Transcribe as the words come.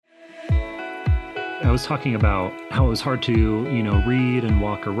I was talking about how it was hard to, read and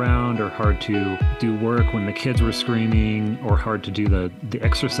walk around, or hard to do work when the kids were screaming, or hard to do the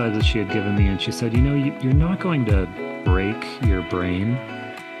exercises she had given me. And she said, you're not going to break your brain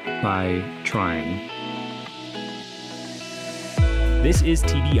by trying. This is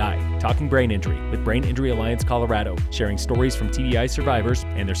TBI, Talking Brain Injury, with Brain Injury Alliance Colorado, sharing stories from TBI survivors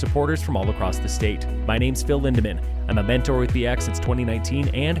and their supporters from all across the state. My name's Phil Lindeman. I'm a mentor with BIAC since 2019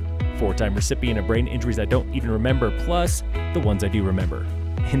 and four-time recipient of brain injuries I don't even remember, plus the ones I do remember.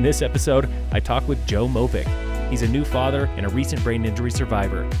 In this episode, I talk with Joe Movick. He's a new father and a recent brain injury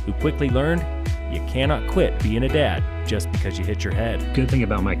survivor who quickly learned you cannot quit being a dad just because you hit your head. Good thing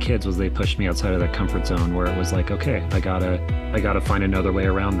about my kids was they pushed me outside of that comfort zone where it was like, okay, I gotta find another way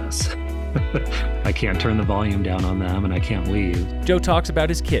around this. I can't turn the volume down on them and I can't leave. Joe talks about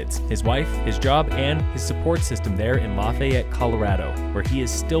his kids, his wife, his job, and his support system there in Lafayette, Colorado, where he is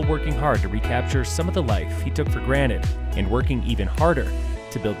still working hard to recapture some of the life he took for granted and working even harder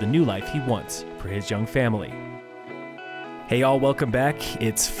to build the new life he wants for his young family. Hey y'all, welcome back.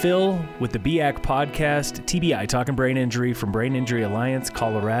 It's Phil with the BIAC podcast, TBI, Talking Brain Injury from Brain Injury Alliance,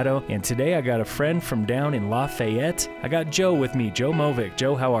 Colorado. And today I got a friend from down in Lafayette. I got Joe with me, Joe Movick.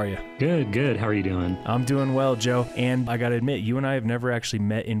 Joe, how are you? Good. How are you doing? I'm doing well, Joe. And I got to admit, you and I have never actually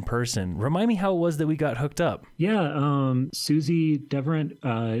met in person. Remind me how it was that we got hooked up. Yeah, Susie Deverant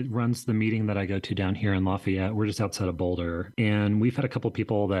runs the meeting that I go to down here in Lafayette. We're just outside of Boulder. And we've had a couple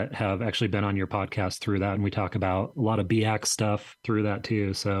people that have actually been on your podcast through that. And we talk about a lot of BIAC stuff through that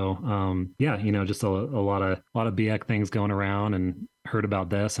too. So just a lot of BIAC things going around, and heard about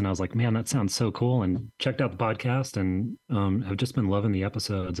this and I was like, man, that sounds so cool, and checked out the podcast and have just been loving the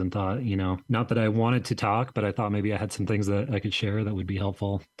episodes and thought, not that I wanted to talk, but I thought maybe I had some things that I could share that would be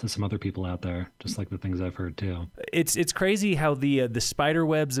helpful to some other people out there, just like the things I've heard too. It's crazy how the spider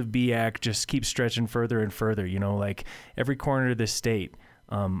webs of BIAC just keep stretching further and further, like every corner of the state.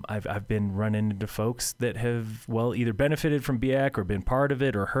 I've been running into folks that have, either benefited from BIAC or been part of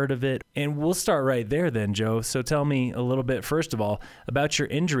it or heard of it. And we'll start right there then, Joe. So tell me a little bit, first of all, about your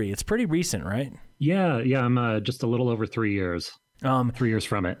injury. It's pretty recent, right? Yeah. I'm just a little over 3 years. 3 years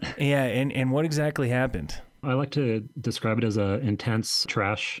from it. Yeah. And what exactly happened? I like to describe it as an intense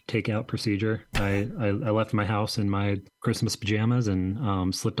trash takeout procedure. I left my house in my Christmas pajamas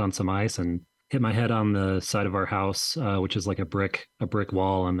and slipped on some ice and hit my head on the side of our house, which is like a brick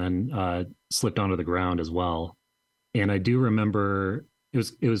wall, and then slipped onto the ground as well. And I do remember it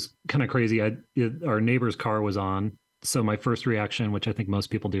was kind of crazy. Our neighbor's car was on, so my first reaction, which I think most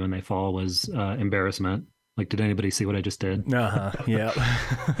people do when they fall, was embarrassment. Like, did anybody see what I just did? Yeah.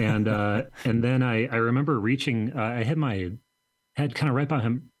 and then I remember reaching. I hit my head kind of right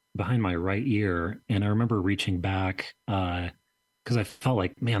behind my right ear, and I remember reaching back. Because I felt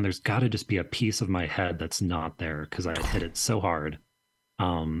like, man, there's got to just be a piece of my head that's not there because I hit it so hard.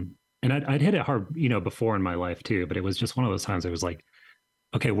 And I'd hit it hard, before in my life too, but it was just one of those times it was like,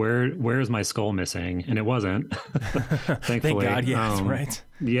 okay, where is my skull missing? And it wasn't. Thankfully. Thank God, yes, right.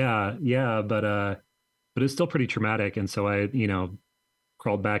 Yeah, but it's still pretty traumatic. And so I,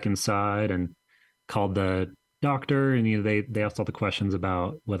 crawled back inside and called the doctor, and they asked all the questions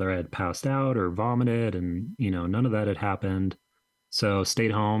about whether I had passed out or vomited, and none of that had happened. So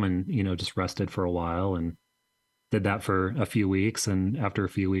stayed home and, just rested for a while and did that for a few weeks. And after a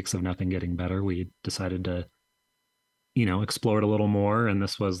few weeks of nothing getting better, we decided to, explore it a little more. And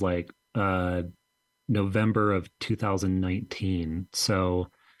this was like November of 2019. So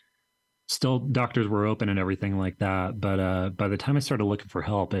still doctors were open and everything like that. But by the time I started looking for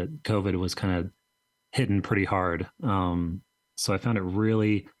help, COVID was kind of hitting pretty hard. So I found it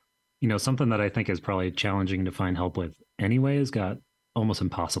really, something that I think is probably challenging to find help with anyways, got almost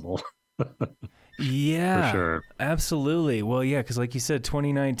impossible. Yeah, for sure. Absolutely. Well, yeah, because like you said,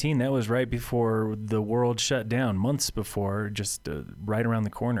 2019, that was right before the world shut down, months before, just right around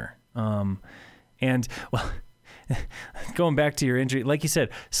the corner. Going back to your injury, like you said,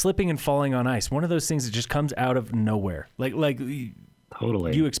 slipping and falling on ice, one of those things that just comes out of nowhere. Like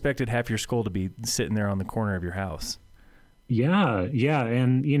totally. You expected half your skull to be sitting there on the corner of your house. Yeah.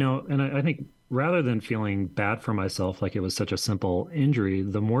 And, and I think rather than feeling bad for myself, like it was such a simple injury,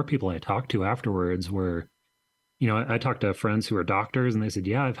 the more people I talked to afterwards were, I talked to friends who are doctors, and they said,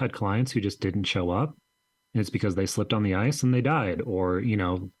 yeah, I've had clients who just didn't show up, and it's because they slipped on the ice and they died, or,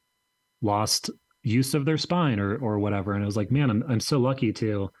 lost use of their spine or whatever. And I was like, man, I'm so lucky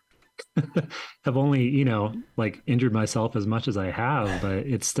to have only, injured myself as much as I have, but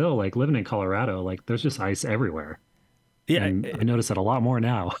it's still like living in Colorado, like there's just ice everywhere. Yeah, And I notice it a lot more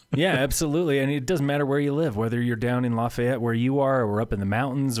now. yeah, absolutely. And it doesn't matter where you live, whether you're down in Lafayette where you are, or up in the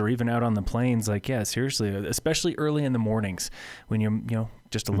mountains, or even out on the plains. Like, yeah, seriously, especially early in the mornings when you're,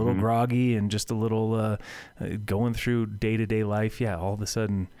 just a little groggy and just a little going through day-to-day life. Yeah, all of a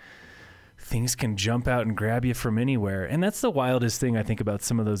sudden things can jump out and grab you from anywhere. And that's the wildest thing I think about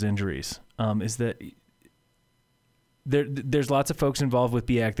some of those injuries, is that there's lots of folks involved with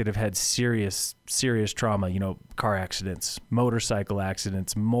BAC that have had serious trauma, car accidents, motorcycle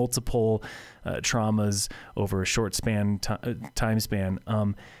accidents, multiple traumas over a short time span.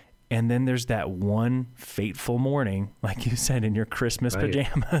 And then there's that one fateful morning, like you said, in your Christmas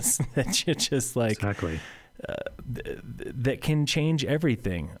pajamas that you just like, exactly. That can change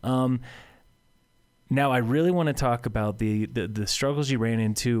everything. Now I really want to talk about the struggles you ran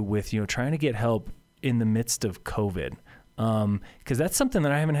into with, trying to get help in the midst of COVID. Because that's something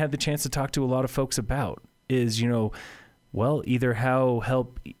that I haven't had the chance to talk to a lot of folks about is, either how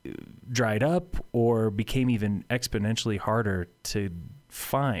help dried up or became even exponentially harder to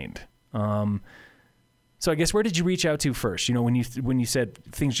find. So I guess where did you reach out to first? When you said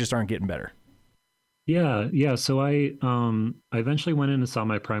things just aren't getting better. Yeah. So I eventually went in and saw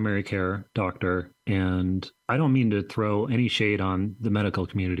my primary care doctor, and I don't mean to throw any shade on the medical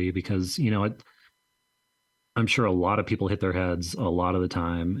community because, I'm sure a lot of people hit their heads a lot of the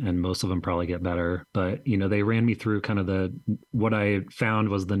time, and most of them probably get better. But, they ran me through kind of what I found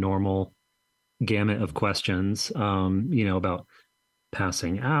was the normal gamut of questions, about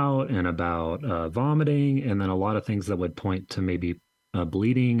passing out and about vomiting, and then a lot of things that would point to maybe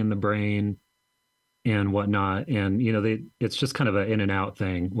bleeding in the brain and whatnot. And, it's just kind of an in and out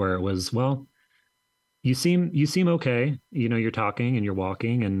thing where it was, well, you seem okay. You're talking and you're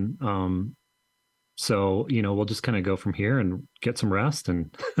walking, and, so, we'll just kind of go from here and get some rest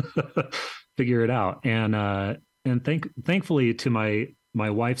and figure it out. And thankfully, to my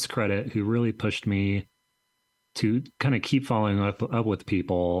wife's credit, who really pushed me to kind of keep following up with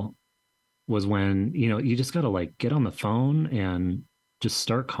people, was when, you just got to like get on the phone and just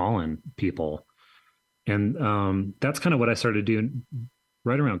start calling people. And that's kind of what I started doing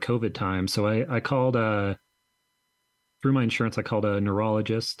right around COVID time. So I called through my insurance, I called a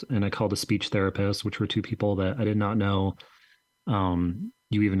neurologist and I called a speech therapist, which were two people that I did not know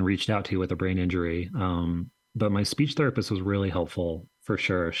you even reached out to with a brain injury. But my speech therapist was really helpful for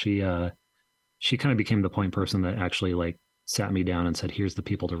sure. She kind of became the point person that actually like sat me down and said, here's the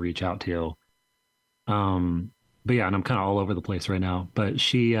people to reach out to. But yeah, and I'm kind of all over the place right now, but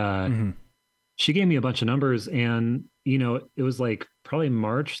she gave me a bunch of numbers, and, it was like probably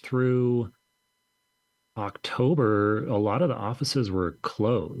March through October, a lot of the offices were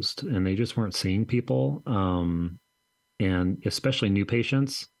closed and they just weren't seeing people, and especially new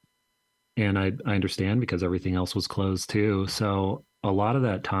patients. And I understand because everything else was closed too. So a lot of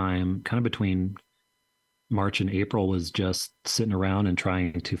that time, kind of between March and April, was just sitting around and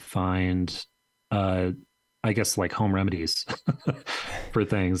trying to find, I guess, like home remedies for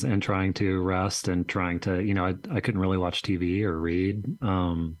things, and trying to rest and trying to, I couldn't really watch TV or read.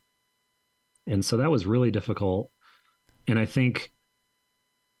 And so that was really difficult. And I think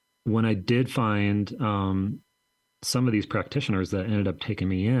when I did find some of these practitioners that ended up taking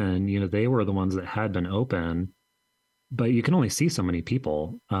me in, they were the ones that had been open, but you can only see so many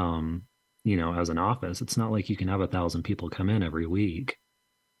people, as an office. It's not like you can have 1,000 people come in every week.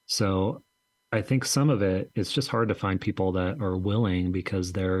 So I think some of it's just hard to find people that are willing,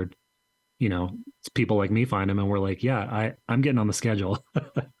 because they're, it's people like me find them and we're like, yeah, I'm getting on the schedule.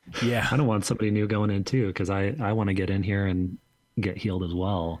 Yeah. I don't want somebody new going in too, because I want to get in here and get healed as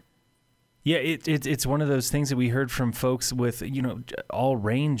well. Yeah, it's one of those things that we heard from folks with, all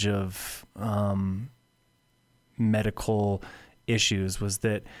range of medical issues, was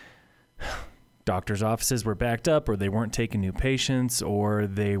that doctors' offices were backed up, or they weren't taking new patients, or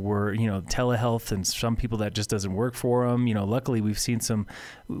they were, telehealth, and some people that just doesn't work for them. Luckily we've seen some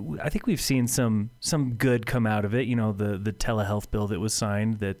good come out of it. The telehealth bill that was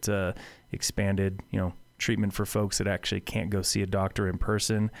signed that expanded, treatment for folks that actually can't go see a doctor in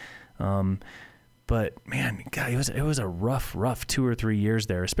person. But man, God, it was a rough 2 or 3 years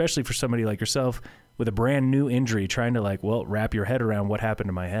there, especially for somebody like yourself with a brand new injury, trying to wrap your head around what happened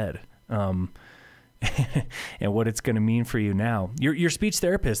to my head. And what it's going to mean for you now. Your speech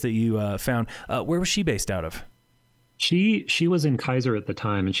therapist that you found, where was she based out of? She was in Kaiser at the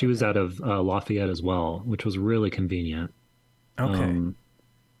time, and she was out of Lafayette as well, which was really convenient. Okay.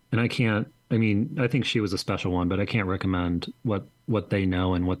 And I think she was a special one, but I can't recommend what they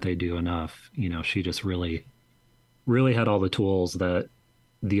know and what they do enough. She just really, really had all the tools that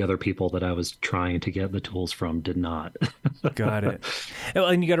the other people that I was trying to get the tools from did not. Got it.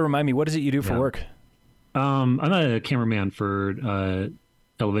 And you got to remind me, what is it you do for work? I'm a cameraman for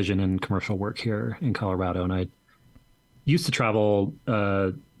television and commercial work here in Colorado, and I used to travel,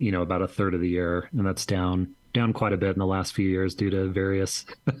 about a third of the year, and that's down quite a bit in the last few years due to various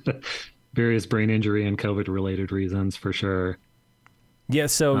various brain injury and COVID related reasons, for sure. Yeah.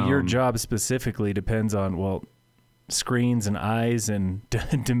 So your job specifically depends on, well, screens and eyes and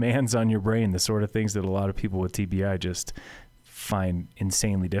demands on your brain, the sort of things that a lot of people with TBI just find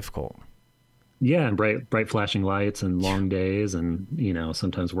insanely difficult. Yeah, and bright flashing lights and long days, and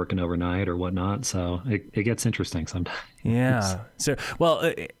sometimes working overnight or whatnot. So it gets interesting sometimes. Yeah. So,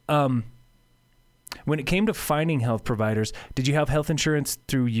 well, when it came to finding health providers, did you have health insurance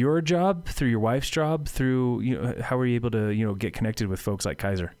through your job, through your wife's job, through how were you able to get connected with folks like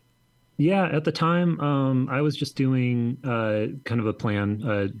Kaiser? Yeah, at the time, I was just doing kind of a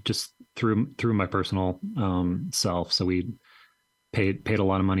plan just through my personal self. So we paid a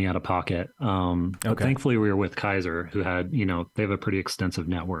lot of money out of pocket. But thankfully we were with Kaiser, who had, they have a pretty extensive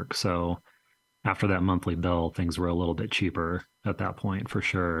network. So after that monthly bill, things were a little bit cheaper at that point, for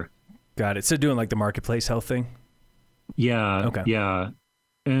sure. Got it. So doing like the marketplace health thing? Yeah. Okay. Yeah.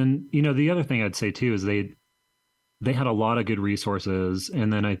 And, the other thing I'd say too is they had a lot of good resources.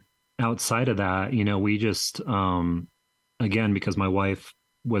 And then outside of that, we just, again, because my wife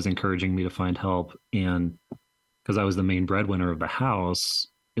was encouraging me to find help, and because I was the main breadwinner of the house,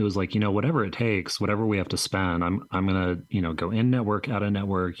 it was like, whatever it takes, whatever we have to spend, I'm going to, go in network, out of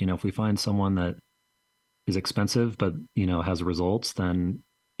network. If we find someone that is expensive, but, has results, then,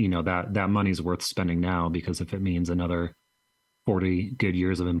 that money's worth spending now, because if it means another 40 good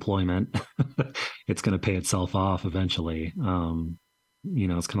years of employment, it's going to pay itself off eventually.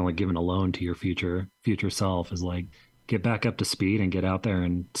 It's kind of like giving a loan to your future self, is like, get back up to speed and get out there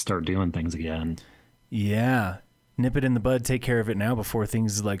and start doing things again. Yeah. Nip it in the bud, take care of it now before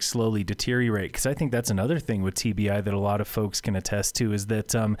things like slowly deteriorate. Because I think that's another thing with TBI that a lot of folks can attest to, is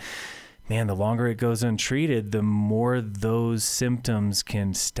that, man, the longer it goes untreated, the more those symptoms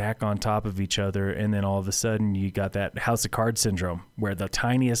can stack on top of each other. And then all of a sudden you got that house of cards syndrome, where the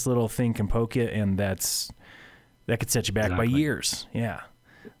tiniest little thing can poke you, and that could set you back by years. Yeah.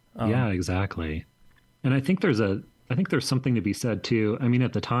 Yeah, exactly. And I think there's something to be said too. I mean,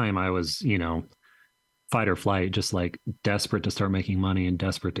 at the time I was, fight or flight, just like desperate to start making money and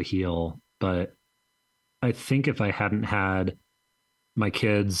desperate to heal. But I think if I hadn't had my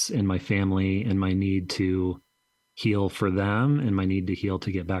kids and my family and my need to heal for them and my need to heal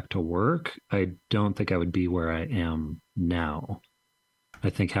to get back to work, I don't think I would be where I am now. I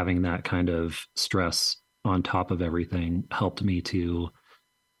think having that kind of stress on top of everything helped me to,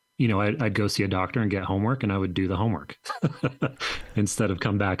 I'd go see a doctor and get homework, and I would do the homework instead of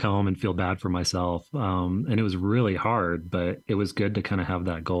come back home and feel bad for myself. And it was really hard, but it was good to kind of have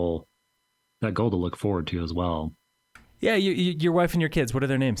that goal to look forward to as well. Yeah. Your wife and your kids, what are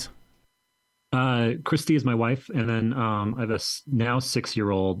their names? Christy is my wife. And then I have a now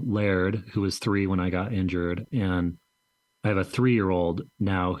 6-year-old Laird, who was 3 when I got injured. And I have a 3-year-old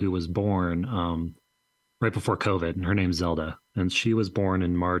now who was born right before COVID, and her name's Zelda. And she was born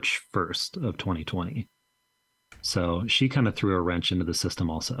in March 1st of 2020. So she kind of threw a wrench into the system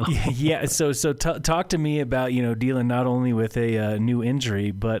also. Yeah. So talk to me about, dealing not only with a new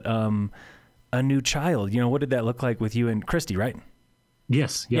injury, but a new child. What did that look like with you and Christy, right?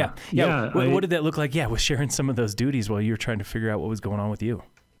 Yes. Yeah. What did that look like? Yeah. With sharing some of those duties while you were trying to figure out what was going on with you.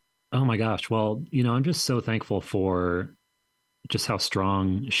 Oh my gosh. Well, I'm just so thankful for just how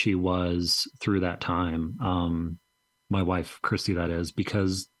strong she was through that time. My wife, Christy, that is,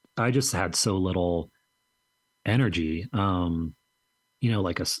 because I just had so little energy.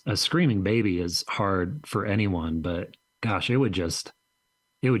 Like a screaming baby is hard for anyone, but gosh, it would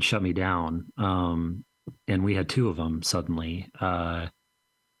shut me down. And we had 2 of them suddenly. And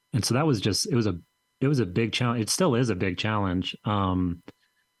so that was it was a big challenge. It still is a big challenge.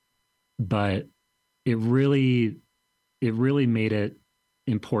 But it really made it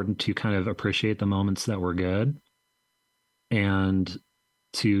important to kind of appreciate the moments that were good, and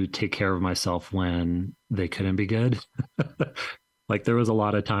to take care of myself when they couldn't be good. Like there was a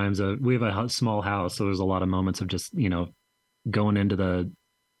lot of times we have a small house, so there's a lot of moments of just, going into the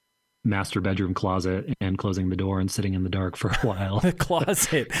master bedroom closet and closing the door and sitting in the dark for a while. The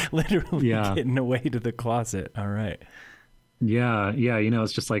closet, literally getting away to the closet. All right. Yeah.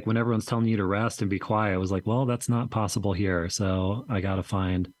 It's just like when everyone's telling you to rest and be quiet, I was like, well, that's not possible here. So I got to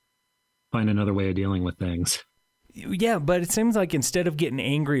find another way of dealing with things. Yeah, but it seems like instead of getting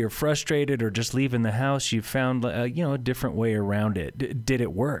angry or frustrated or just leaving the house, you found a different way around it. Did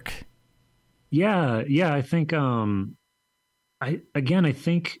it work? Yeah, yeah. I think I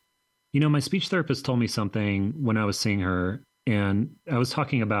think my speech therapist told me something when I was seeing her, and I was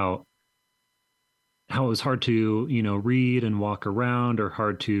talking about how it was hard to read and walk around, or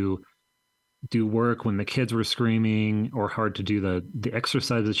hard to do work when the kids were screaming, or hard to do the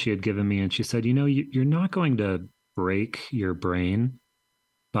exercises she had given me. And she said, you're not going to break your brain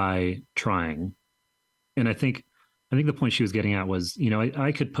by trying. And I think the point she was getting at was,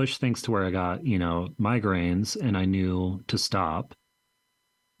 I could push things to where I got, migraines and I knew to stop.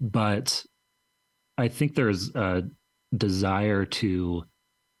 But I think there's a desire to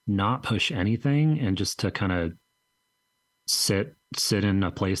not push anything and just to kind of sit in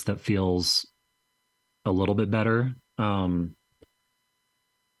a place that feels a little bit better. And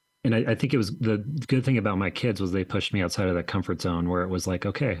I think it was the good thing about my kids was they pushed me outside of that comfort zone where it was like,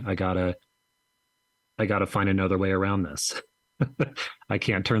 okay, I gotta find another way around this. I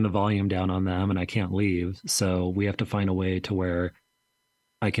can't turn the volume down on them and I can't leave. So we have to find a way to where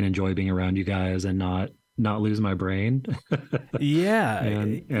I can enjoy being around you guys and not lose my brain. Yeah.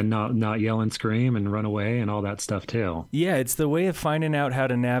 and not yell and scream and run away and all that stuff too. Yeah, it's the way of finding out how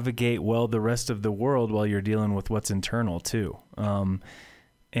to navigate well the rest of the world while you're dealing with what's internal too.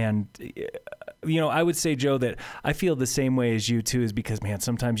 And, I would say, Joe, that I feel the same way as you too, is because, man,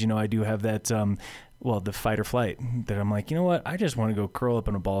 sometimes, I do have that, the fight or flight that I'm like, you know what? I just want to go curl up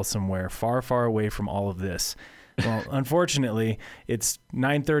in a ball somewhere far, far away from all of this. Well, unfortunately, it's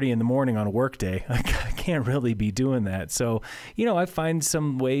 9:30 in the morning on a work day. I can't really be doing that. So, I find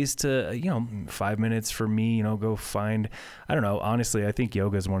some ways to, 5 minutes for me, go find, I don't know, honestly, I think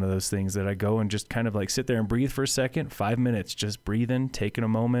yoga is one of those things that I go and just kind of like sit there and breathe for a second, 5 minutes, just breathing, taking a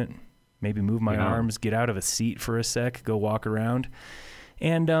moment, maybe move my arms, get out of a seat for a sec, go walk around.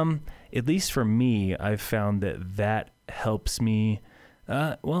 And at least for me, I've found that helps me,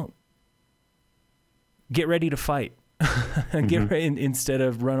 get ready to fight, get ready instead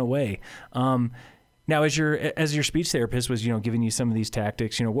of run away. Now, as your speech therapist was, giving you some of these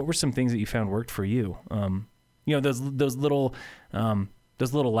tactics, what were some things that you found worked for you? Those little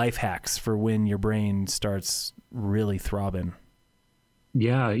life hacks for when your brain starts really throbbing.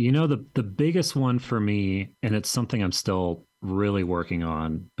 Yeah, the biggest one for me, and it's something I'm still really working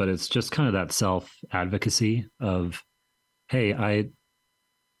on, but it's just kind of that self-advocacy of, hey,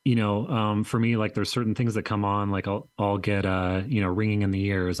 for me, like there's certain things that come on, like I'll get ringing in the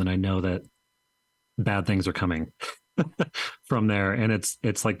ears, and I know that bad things are coming from there. And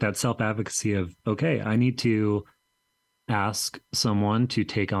it's like that self-advocacy of, okay, I need to ask someone to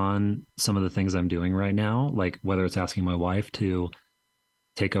take on some of the things I'm doing right now, like whether it's asking my wife to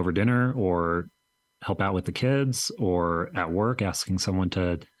take over dinner or help out with the kids, or at work asking someone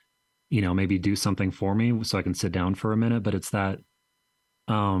to, maybe do something for me so I can sit down for a minute. But it's that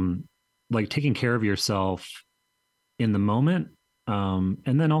like taking care of yourself in the moment, and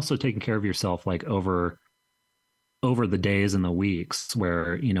then also taking care of yourself like over the days and the weeks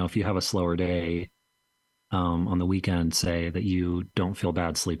where, if you have a slower day on the weekend, say that you don't feel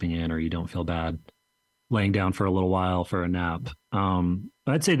bad sleeping in, or you don't feel bad laying down for a little while for a nap.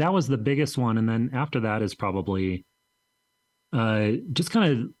 I'd say that was the biggest one. And then after that is probably just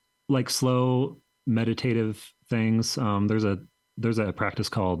kind of like slow meditative things. There's a practice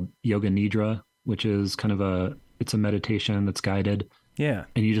called yoga nidra, which is kind of it's a meditation that's guided. Yeah.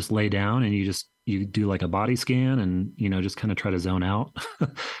 And you just lay down and you do like a body scan and, just kind of try to zone out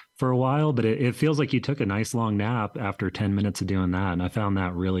for a while. But it feels like you took a nice long nap after 10 minutes of doing that. And I found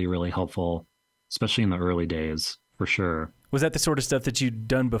that really, really helpful, especially in the early days, for sure. Was that the sort of stuff that you'd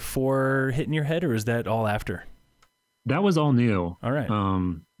done before hitting your head, or is that all after? That was all new. All right.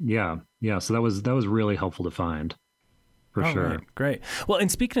 Yeah. So that was really helpful to find. For sure. Right. Great. Well, and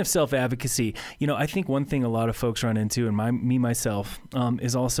speaking of self-advocacy, I think one thing a lot of folks run into, and myself,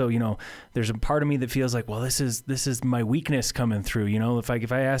 is also, there's a part of me that feels like, well, this is my weakness coming through.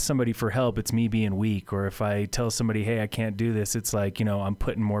 If I ask somebody for help, it's me being weak. Or if I tell somebody, hey, I can't do this, it's like, I'm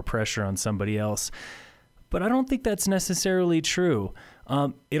putting more pressure on somebody else. But I don't think that's necessarily true.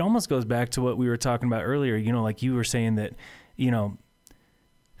 It almost goes back to what we were talking about earlier, like you were saying that,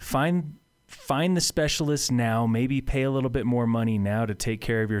 find the specialist now, maybe pay a little bit more money now to take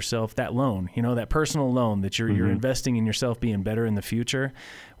care of yourself, that loan, that personal loan that you're investing in yourself being better in the future.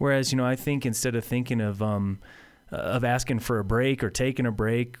 Whereas, I think instead of thinking of asking for a break or taking a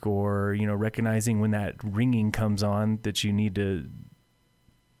break, or, recognizing when that ringing comes on that you need to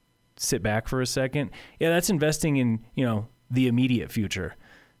sit back for a second. Yeah, that's investing in, the immediate future.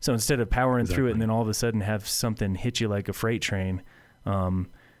 So instead of powering Exactly. through it and then all of a sudden have something hit you like a freight train,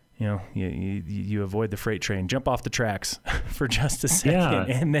 you avoid the freight train, jump off the tracks for just a second,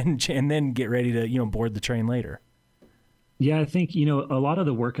 and then get ready to board the train later. Yeah, I think a lot of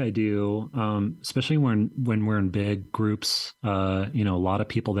the work I do, especially when we're in big groups, a lot of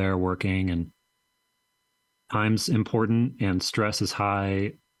people there working, and time's important and stress is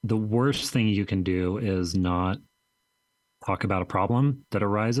high. The worst thing you can do is not talk about a problem that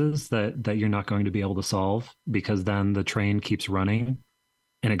arises that you're not going to be able to solve, because then the train keeps running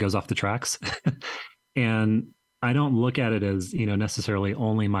and it goes off the tracks. And I don't look at it as, necessarily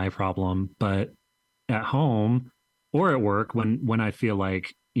only my problem, but at home or at work, when I feel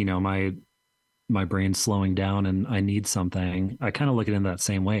like, my brain's slowing down and I need something, I kind of look at it in that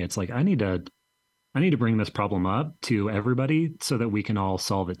same way. It's like, I need to bring this problem up to everybody so that we can all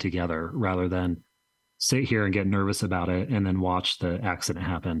solve it together, rather than sit here and get nervous about it and then watch the accident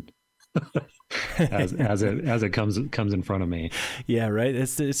happen as it comes in front of me. Yeah, right.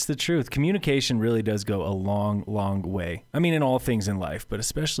 It's the truth. Communication really does go a long, long way. I mean, in all things in life, but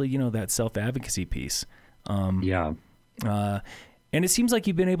especially, that self-advocacy piece. Yeah. And it seems like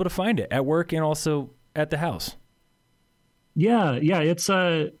you've been able to find it at work and also at the house. Yeah. It's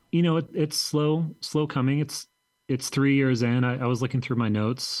it's slow coming. It's 3 years in. I was looking through my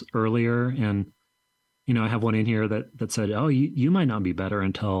notes earlier, and I have one in here that said, "Oh, you might not be better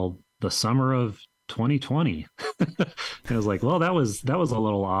until the summer of 2020." And I was like, "Well, that was a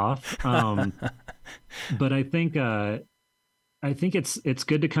little off." But I think it's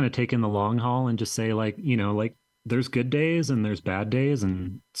good to kind of take in the long haul and just say, like, there's good days and there's bad days,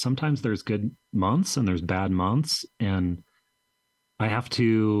 and sometimes there's good months and there's bad months, and I have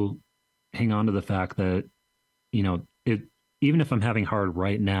to hang on to the fact that even if I'm having hard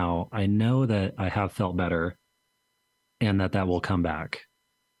right now, I know that I have felt better and that will come back.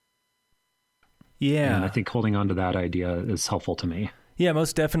 Yeah. And I think holding on to that idea is helpful to me. Yeah,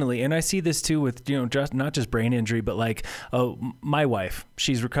 most definitely. And I see this too with, just not just brain injury, but like, my wife,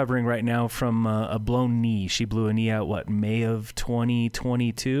 she's recovering right now from a blown knee. She blew a knee out, May of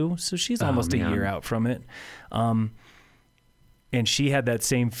 2022. So she's almost a year out from it. And she had that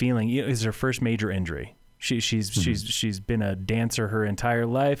same feeling. It was her first major injury. She's been a dancer her entire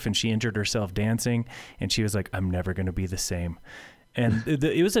life, and she injured herself dancing, and she was like, I'm never going to be the same. And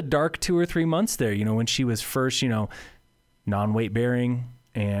it was a dark 2 or 3 months there, when she was first, non-weight bearing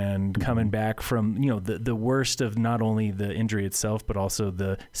and coming back from, the worst of not only the injury itself, but also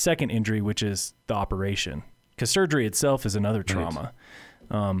the second injury, which is the operation, because surgery itself is another trauma.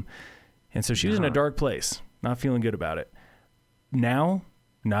 Right. And so she was in a dark place, not feeling good about it. Now,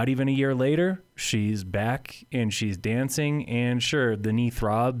 not even a year later, she's back and she's dancing, and sure, the knee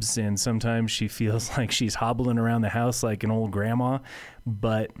throbs and sometimes she feels like she's hobbling around the house like an old grandma,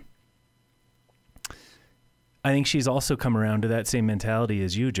 but I think she's also come around to that same mentality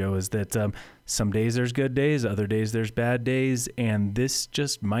as you, Joe, is that some days there's good days, other days there's bad days, and this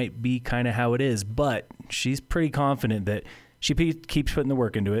just might be kind of how it is, but she's pretty confident that she keeps putting the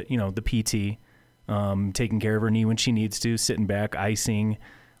work into it, the PT, taking care of her knee when she needs to, sitting back, icing,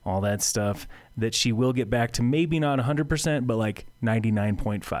 all that stuff, that she will get back to maybe not 100%, but like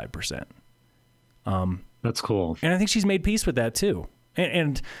 99.5%. That's cool. And I think she's made peace with that too.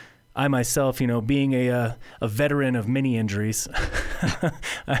 And I myself, being a veteran of many injuries,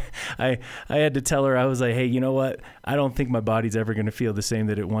 I had to tell her, I was like, hey, you know what? I don't think my body's ever going to feel the same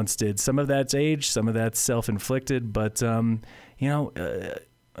that it once did. Some of that's age, some of that's self-inflicted, but,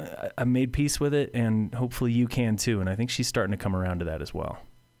 I made peace with it, and hopefully you can too. And I think she's starting to come around to that as well.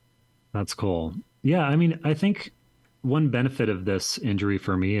 That's cool. Yeah. I mean, I think one benefit of this injury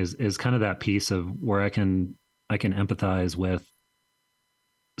for me is kind of that piece of where I can empathize with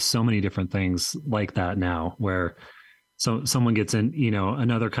so many different things like that now, where someone gets in,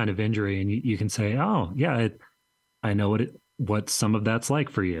 another kind of injury, and you can say, oh yeah, I know what some of that's like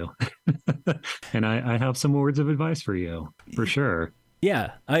for you. And I have some words of advice for you, for sure.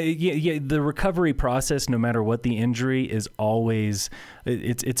 Yeah. The recovery process, no matter what the injury, is always,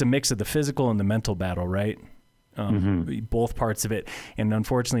 it's a mix of the physical and the mental battle, right? Both parts of it. And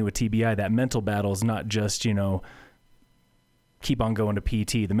unfortunately with TBI, that mental battle is not just, keep on going to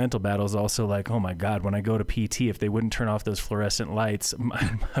PT. The mental battle is also like, oh my God, when I go to PT, if they wouldn't turn off those fluorescent lights,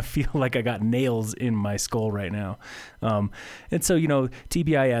 I feel like I got nails in my skull right now. And so,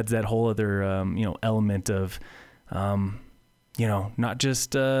 TBI adds that whole other, element of, not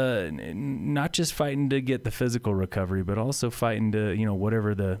just fighting to get the physical recovery, but also fighting to,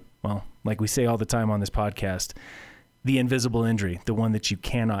 whatever like we say all the time on this podcast, the invisible injury, the one that you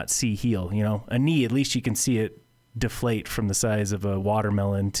cannot see heal. A knee, at least you can see it deflate from the size of a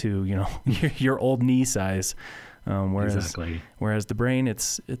watermelon to, your old knee size. Whereas the brain,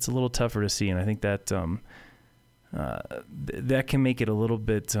 it's a little tougher to see. And I think that, that can make it a little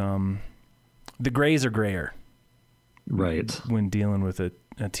bit, the grays are grayer. Right. When dealing with a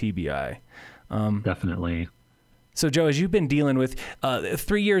TBI. Definitely. So Joe, as you've been dealing with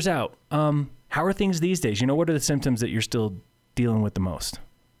 3 years out, how are things these days? What are the symptoms that you're still dealing with the most?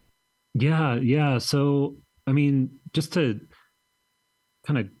 Yeah. So, I mean, just to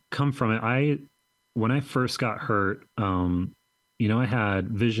kind of come from it, when I first got hurt, I had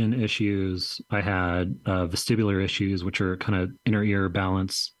vision issues. I had vestibular issues, which are kind of inner ear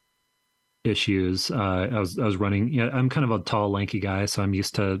balance issues. I was running. Yeah, I'm kind of a tall, lanky guy, so I'm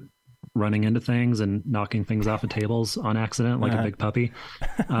used to running into things and knocking things off of tables on accident, like a big puppy.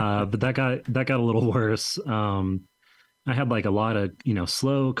 But that got a little worse. I had like a lot of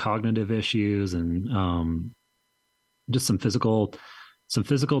slow cognitive issues and just some physical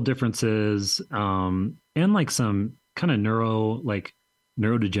differences, and like some kind of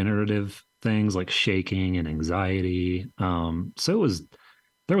neurodegenerative things like shaking and anxiety. So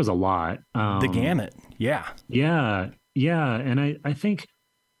there was a lot. The gamut. Yeah. And I think,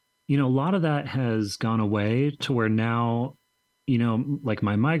 a lot of that has gone away to where now, like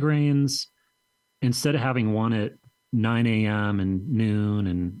my migraines, instead of having one at 9 a.m. and noon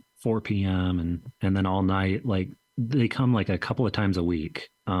and 4 p.m. and then all night, like they come like a couple of times a week.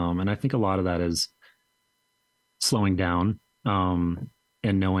 And I think a lot of that is slowing down, and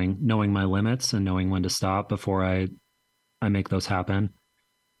knowing my limits and knowing when to stop before I make those happen.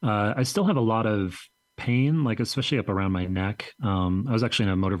 I still have a lot of pain, like especially up around my neck. I was actually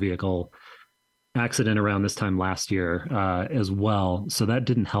in a motor vehicle accident around this time last year as well, so that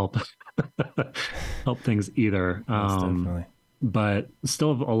didn't help things either. Definitely. But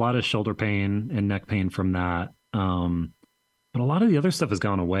still a lot of shoulder pain and neck pain from that. But a lot of the other stuff has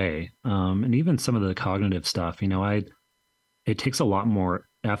gone away, and even some of the cognitive stuff. It takes a lot more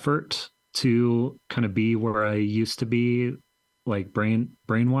effort to kind of be where I used to be, like brain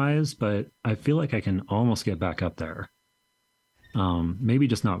wise, but I feel like I can almost get back up there. Maybe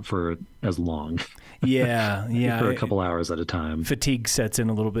just not for as long. Yeah. For a couple hours at a time. Fatigue sets in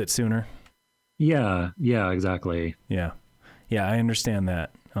a little bit sooner. Yeah, exactly. Yeah, I understand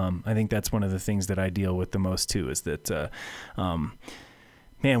that. I think that's one of the things that I deal with the most too, is that,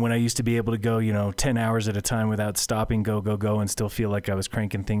 man, when I used to be able to go, 10 hours at a time without stopping, go, and still feel like I was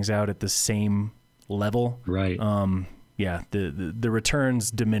cranking things out at the same level. Right. Yeah, the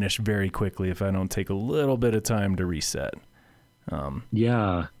returns diminish very quickly if I don't take a little bit of time to reset.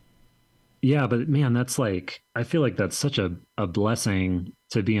 Yeah, but man, that's like, I feel like that's such a blessing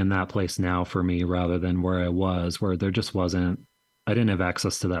to be in that place now for me, rather than where I was, where there just wasn't, I didn't have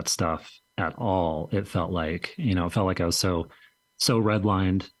access to that stuff at all. It felt like, it felt like I was so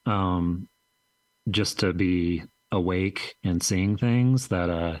redlined, just to be awake and seeing things,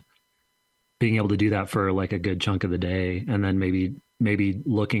 that, being able to do that for like a good chunk of the day, and then maybe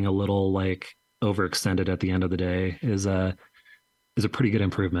looking a little like overextended at the end of the day is a pretty good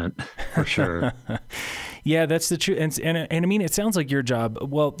improvement for sure. Yeah, that's the truth. And I mean, it sounds like your job,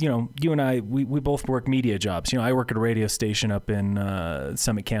 well, you and I, we both work media jobs. I work at a radio station up in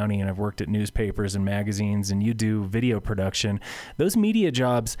Summit County, and I've worked at newspapers and magazines, and you do video production. Those media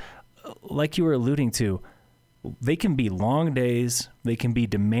jobs, like you were alluding to, they can be long days, they can be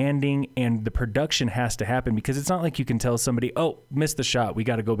demanding, and the production has to happen, because it's not like you can tell somebody, oh, missed the shot, we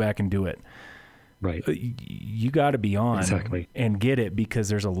got to go back and do it. Right. You got to be on exactly. And get it, because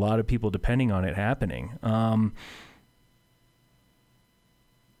there's a lot of people depending on it happening.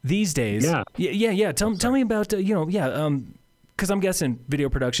 These days. Yeah. Tell me about, because I'm guessing video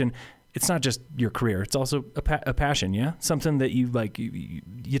production, it's not just your career, it's also a passion. Yeah. Something that you like,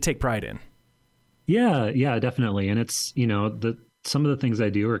 you take pride in. Yeah, definitely. And it's, some of the things I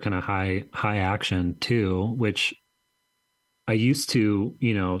do are kind of high action too, which I used to,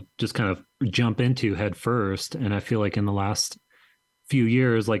 just kind of jump into head first. And I feel like in the last few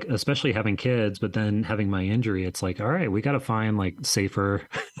years, like especially having kids, but then having my injury, it's like, all right, we got to find like safer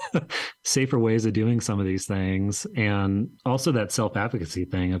ways of doing some of these things. And also that self-advocacy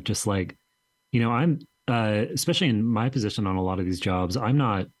thing of just like, I'm especially in my position on a lot of these jobs, I'm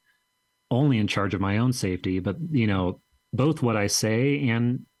not only in charge of my own safety, but both what I say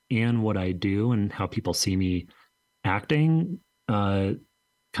and what I do and how people see me acting kind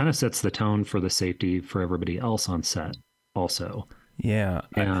of sets the tone for the safety for everybody else on set also. Yeah.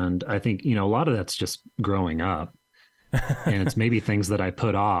 And I think, a lot of that's just growing up, and it's maybe things that I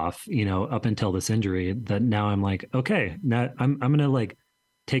put off, up until this injury, that now I'm like, okay, now I'm going to like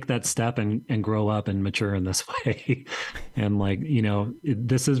take that step and grow up and mature in this way. And like,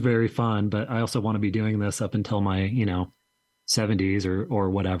 this is very fun, but I also want to be doing this up until my, 70s or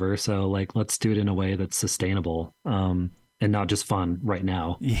whatever. So like, let's do it in a way that's sustainable. And not just fun right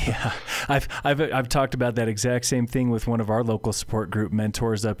now. Yeah, I've talked about that exact same thing with one of our local support group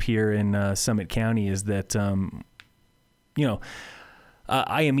mentors up here in Summit County. Is that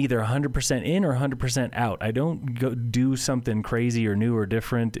I am either 100% in or 100% out. I don't go do something crazy or new or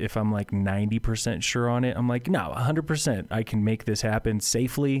different if I'm like 90% sure on it. I'm like, no, 100%. I can make this happen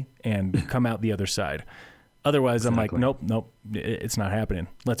safely and come out the other side. Otherwise, exactly. I'm like, nope, it's not happening.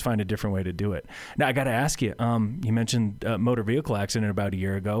 Let's find a different way to do it. Now, I got to ask you, you mentioned a motor vehicle accident about a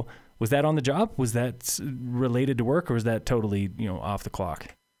year ago. Was that on the job? Was that related to work, or was that totally, off the clock?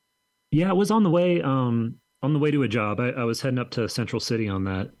 Yeah, it was on the way to a job. I was heading up to Central City on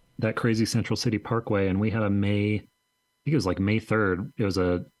that crazy Central City Parkway, and we had I think it was like May 3rd. It was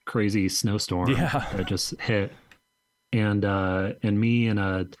a crazy snowstorm that just hit. And me and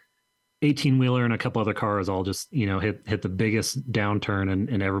a 18-wheeler and a couple other cars all just, hit the biggest downturn,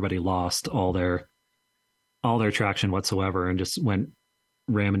 and everybody lost all their traction whatsoever and just went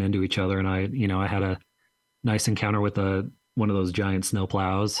ramming into each other. And I had a nice encounter with one of those giant snow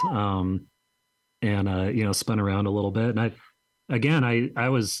plows, and spun around a little bit. And I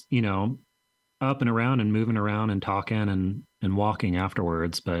was, up and around and moving around and talking and walking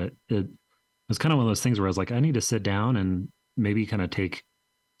afterwards, but it was kind of one of those things where I was like, I need to sit down and maybe kind of take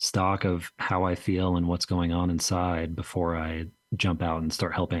stock of how I feel and what's going on inside before I jump out and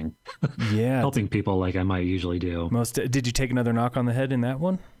start helping people like I might usually do. Did you take another knock on the head in that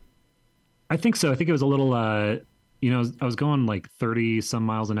one? I think so. I think it was a little, I was going like 30 some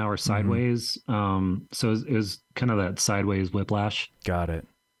miles an hour sideways. Mm-hmm. So it was kind of that sideways whiplash. Got it.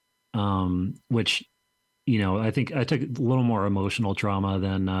 Which, I think I took a little more emotional trauma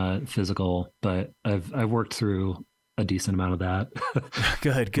than physical, but I've worked through a decent amount of that.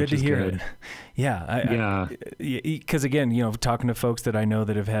 Good to hear it. Yeah. Because again, talking to folks that I know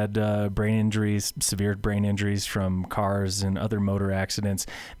that have had brain injuries, severe brain injuries from cars and other motor accidents,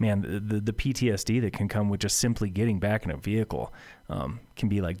 man, the PTSD that can come with just simply getting back in a vehicle can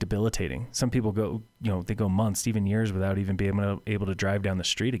be like debilitating. Some people go, they go months, even years without even being able to drive down the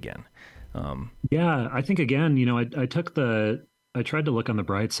street again. I think again, I tried to look on the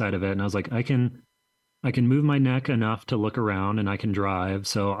bright side of it, and I was like, I can move my neck enough to look around and I can drive.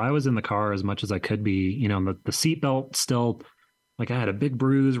 So I was in the car as much as I could be, the seatbelt still, like I had a big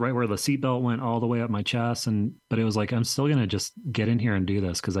bruise right where the seatbelt went all the way up my chest. But it was like, I'm still going to just get in here and do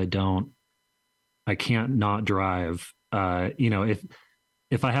this, because I can't not drive.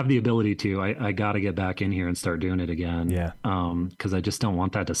 If I have the ability to, I got to get back in here and start doing it again. Yeah. Because I just don't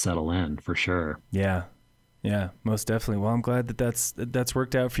want that to settle in, for sure. Yeah. Yeah, most definitely. Well, I'm glad that's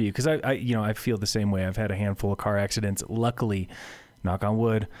worked out for you, because I feel the same way. I've had a handful of car accidents. Luckily, knock on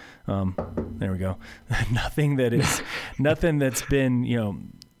wood, there we go. nothing that's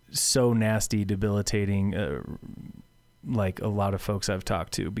been so nasty, debilitating, like a lot of folks I've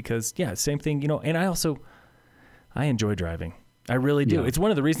talked to. Because same thing. And I enjoy driving. I really do. Yeah. It's one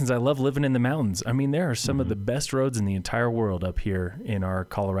of the reasons I love living in the mountains. I mean, there are some of the best roads in the entire world up here in our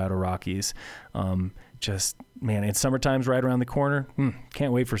Colorado Rockies. Just, man, it's summertime's right around the corner.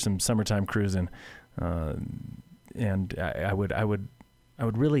 Can't wait for some summertime cruising. And I would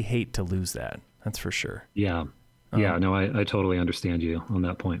really hate to lose that. That's for sure. Yeah. No, I totally understand you on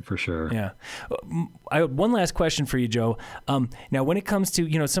that point, for sure. Yeah. One last question for you, Joe. Now, when it comes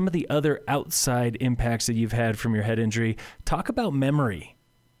to, some of the other outside impacts that you've had from your head injury, talk about memory.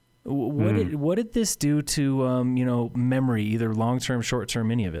 What did this do to, memory, either long-term,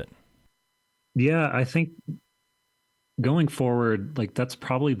 short-term, any of it? Yeah, I think going forward, like that's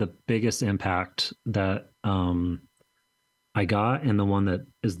probably the biggest impact that I got, and the one that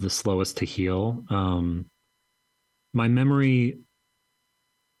is the slowest to heal. My memory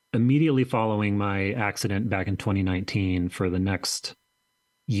immediately following my accident back in 2019 for the next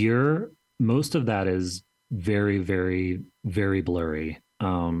year, most of that is very, very, very blurry,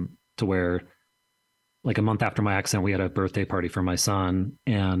 to where like a month after my accident, we had a birthday party for my son,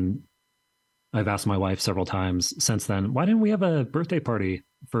 and I've asked my wife several times since then, why didn't we have a birthday party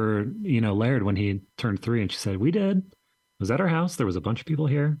for, Laird when he turned 3? And she said, we did. It was at our house. There was a bunch of people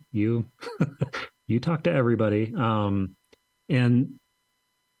here. You talked to everybody. And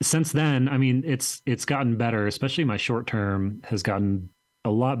since then, I mean, it's gotten better, especially my short term has gotten a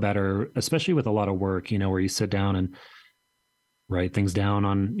lot better, especially with a lot of work, where you sit down and write things down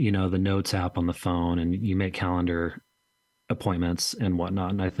on, the notes app on the phone, and you make calendar appointments and whatnot.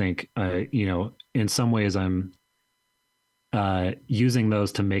 And I think, in some ways I'm using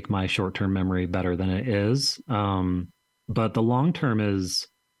those to make my short-term memory better than it is. But the long term is,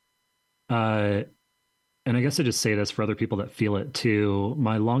 and I guess I just say this for other people that feel it too.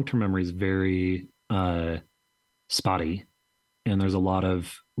 My long-term memory is very spotty, and there's a lot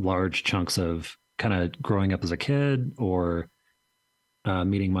of large chunks of kind of growing up as a kid or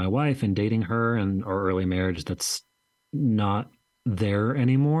meeting my wife and dating her and our early marriage that's not there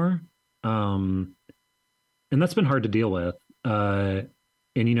anymore. And that's been hard to deal with. And,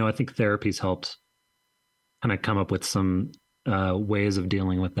 I think therapy's helped kind of come up with some ways of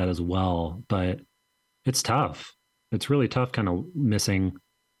dealing with that as well. But it's tough. It's really tough kind of missing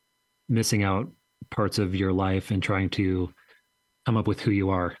out parts of your life and trying to come up with who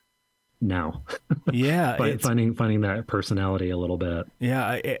you are now. Yeah. But finding that personality a little bit.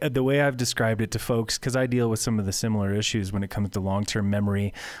 Yeah. The way I've described it to folks, because I deal with some of the similar issues when it comes to long-term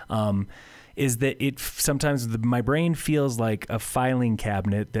memory, is that sometimes my brain feels like a filing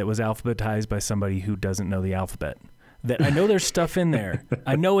cabinet that was alphabetized by somebody who doesn't know the alphabet. That I know there's stuff in there.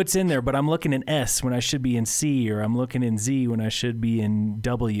 I know it's in there, but I'm looking in S when I should be in C, or I'm looking in Z when I should be in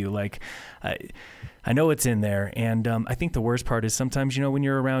W. Like, I know it's in there. And I think the worst part is sometimes, when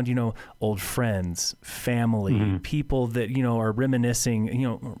you're around, old friends, family, people that, are reminiscing,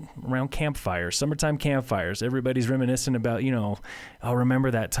 around campfires, summertime campfires, everybody's reminiscing about, I'll remember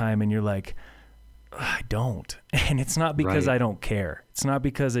that time. And you're like, I don't. And it's not because I don't care. It's not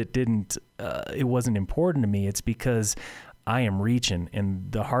because it wasn't important to me. It's because I am reaching, and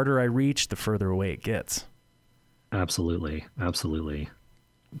the harder I reach, the further away it gets. Absolutely. Absolutely.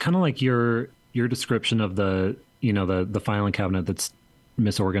 Kind of like your description of the filing cabinet that's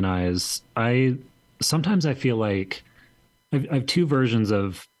misorganized. Sometimes I feel like I have two versions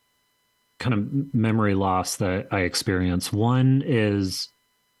of kind of memory loss that I experience. One is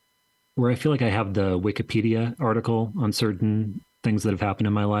where I feel like I have the Wikipedia article on certain things that have happened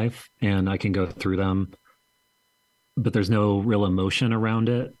in my life, and I can go through them, but there's no real emotion around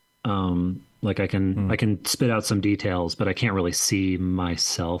it. Like I can spit out some details, but I can't really see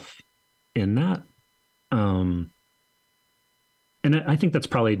myself in that. And I think that's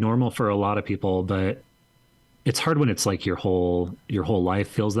probably normal for a lot of people, but it's hard when it's like your whole life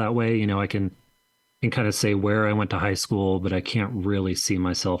feels that way. I can kind of say where I went to high school, but I can't really see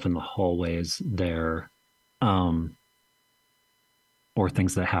myself in the hallways there, or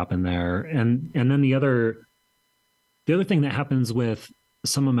things that happen there. And then the other thing that happens with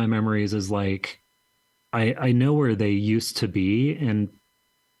some of my memories is like, I know where they used to be.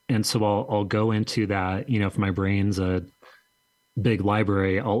 And so I'll go into that, if my brain's a big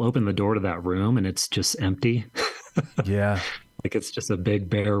library, I'll open the door to that room and it's just empty. Yeah. Like it's just a big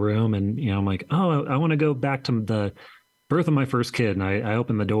bare room. And, I'm like, oh, I want to go back to the birth of my first kid. And I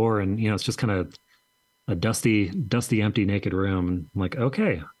open the door and, it's just kind of a dusty, empty, naked room. And I'm like,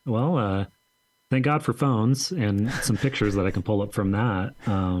 okay, well, thank God for phones and some pictures that I can pull up from that.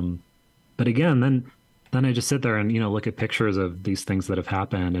 But again, then I just sit there and, look at pictures of these things that have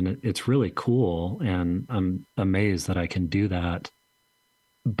happened, and it's really cool. And I'm amazed that I can do that.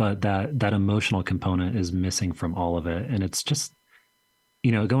 But that emotional component is missing from all of it. And it's just,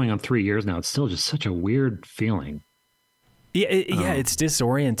 going on 3 years now, it's still just such a weird feeling. Yeah. It's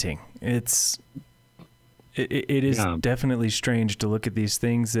disorienting. It is definitely strange to look at these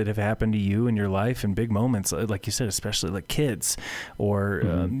things that have happened to you in your life and big moments, like you said, especially like kids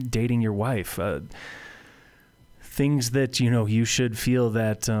or dating your wife, things that, you should feel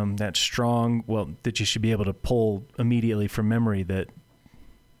that strong, that you should be able to pull immediately from memory that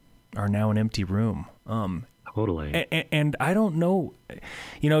are now an empty room. Totally. And I don't know,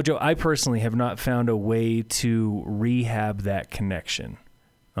 Joe, I personally have not found a way to rehab that connection.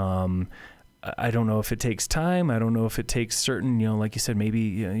 I don't know if it takes time. I don't know if it takes certain, like you said,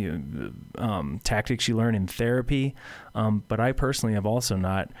 maybe tactics you learn in therapy. But I personally have also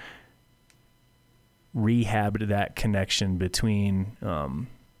not rehabbed that connection between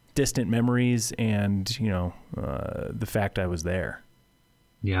distant memories and, the fact I was there.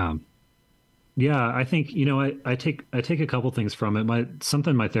 Yeah. Yeah. I think, I take a couple things from it.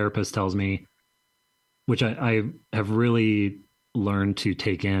 Something my therapist tells me, which I have really learned to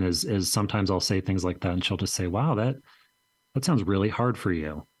take in is sometimes I'll say things like that and she'll just say, wow, that sounds really hard for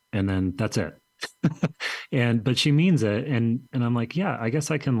you. And then that's it. But she means it. And I'm like, yeah, I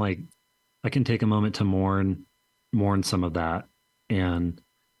guess I can take a moment to mourn some of that. And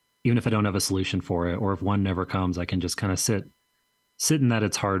even if I don't have a solution for it, or if one never comes, I can just kind of sit in that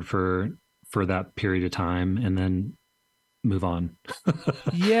it's hard for that period of time and then move on.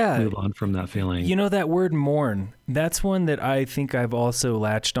 Yeah. Move on from that feeling. That word mourn, that's one that I think I've also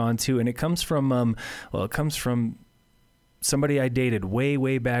latched onto, and it comes from, somebody I dated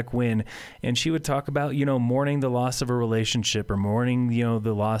way back when, and she would talk about, mourning the loss of a relationship or mourning,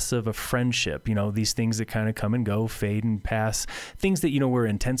 the loss of a friendship, these things that kind of come and go, fade and pass, things that, were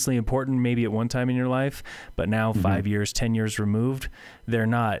intensely important maybe at one time in your life, but now 5 years, 10 years removed, they're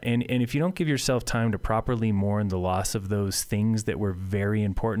not. And if you don't give yourself time to properly mourn the loss of those things that were very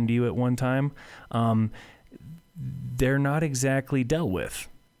important to you at one time, they're not exactly dealt with.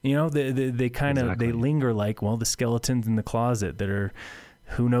 They kind of, they linger like, well, the skeletons in the closet that are,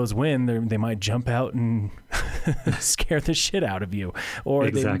 who knows when they might jump out and scare the shit out of you, or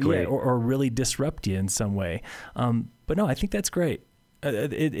or really disrupt you in some way. But no, I think that's great.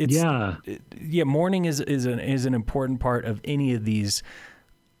 Mourning is an important part of any of these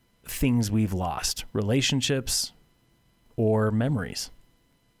things we've lost, relationships or memories.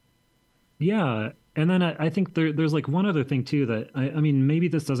 Yeah. And then I think there's like one other thing too that I mean, maybe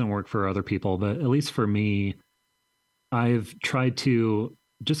this doesn't work for other people, but at least for me, I've tried to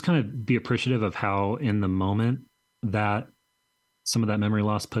just kind of be appreciative of how in the moment that some of that memory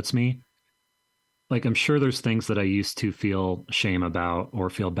loss puts me. Like, I'm sure there's things that I used to feel shame about or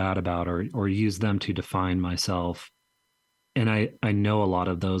feel bad about or use them to define myself. And I know a lot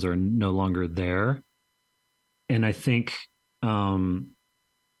of those are no longer there. And I think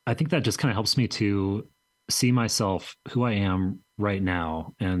that just kind of helps me to see myself, who I am right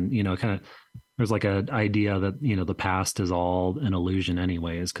now. And, kind of, there's like an idea that, the past is all an illusion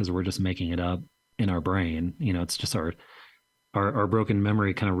anyways, because we're just making it up in our brain. It's just our broken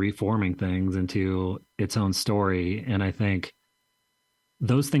memory kind of reforming things into its own story. And I think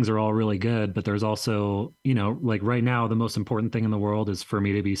those things are all really good, but there's also, like right now, the most important thing in the world is for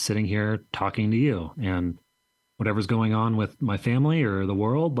me to be sitting here talking to you, and whatever's going on with my family or the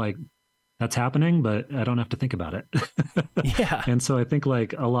world, like that's happening, but I don't have to think about it. Yeah. And so I think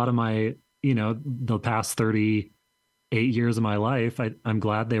like a lot of my, the past 38 years of my life, I'm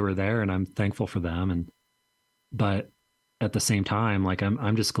glad they were there and I'm thankful for them. But at the same time, like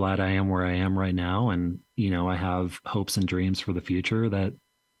I'm just glad I am where I am right now. And, I have hopes and dreams for the future that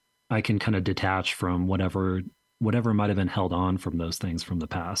I can kind of detach from whatever might've been held on from those things from the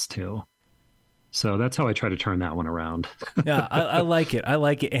past too. So that's how I try to turn that one around. Yeah, I like it.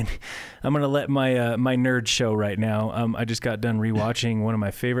 And I'm going to let my my nerd show right now. I just got done rewatching one of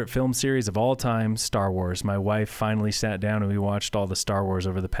my favorite film series of all time, Star Wars. My wife finally sat down and we watched all the Star Wars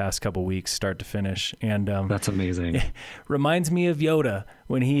over the past couple weeks, start to finish. And that's amazing. It reminds me of Yoda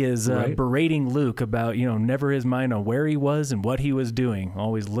when he is berating Luke about, never his mind on where he was and what he was doing,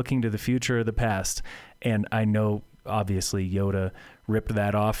 always looking to the future or the past. And I know, obviously, Yoda ripped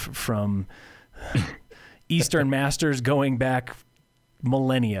that off from Eastern Masters going back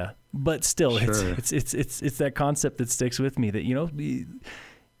millennia, but still, sure. It's that concept that sticks with me that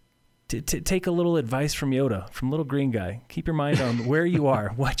to take a little advice from Yoda, from little green guy. Keep your mind on where you are,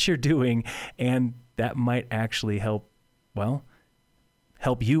 what you're doing, and that might actually help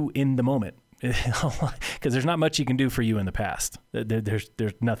you in the moment. Because there's not much you can do for you in the past. There's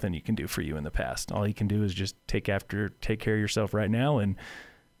nothing you can do for you in the past. All you can do is just take care of yourself right now, and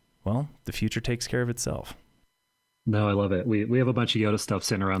the future takes care of itself. No, I love it. We have a bunch of Yoda stuff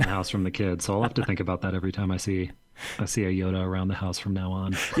sitting around the house from the kids, so I'll have to think about that every time I see a Yoda around the house from now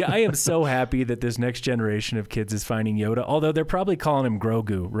on. Yeah, I am so happy that this next generation of kids is finding Yoda, although they're probably calling him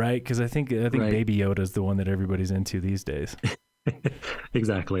Grogu, right? Because I think Baby Yoda is the one that everybody's into these days.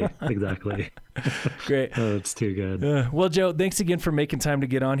 Exactly. Great. Oh, it's too good. Well, Joe, thanks again for making time to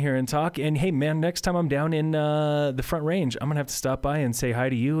get on here and talk. And hey, man, next time I'm down in the Front Range, I'm gonna have to stop by and say hi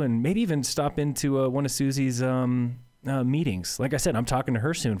to you, and maybe even stop into one of Susie's meetings. Like I said, I'm talking to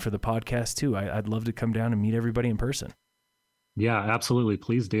her soon for the podcast too. I'd love to come down and meet everybody in person. Yeah, absolutely.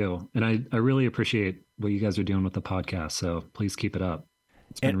 Please do. And I really appreciate what you guys are doing with the podcast. So please keep it up.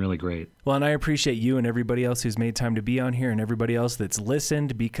 It's been really great. Well, and I appreciate you and everybody else who's made time to be on here and everybody else that's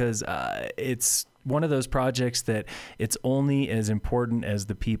listened, because it's one of those projects that it's only as important as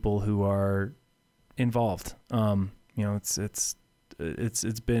the people who are involved. It's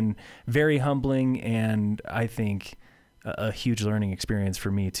been very humbling, and I think a huge learning experience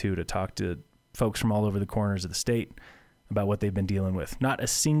for me too, to talk to folks from all over the corners of the state about what they've been dealing with. Not a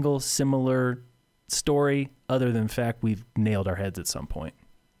single similar story other than the fact we've nailed our heads at some point.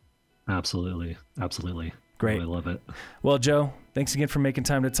 Absolutely. Great. I love it. Well, Joe, thanks again for making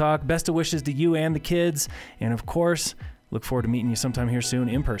time to talk. Best of wishes to you and the kids. And of course, look forward to meeting you sometime here soon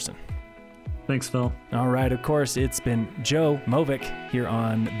in person. Thanks, Phil. All right. Of course, it's been Joe Movick here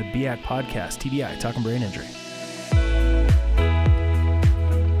on the BIAC podcast, TBI, Talking Brain Injury.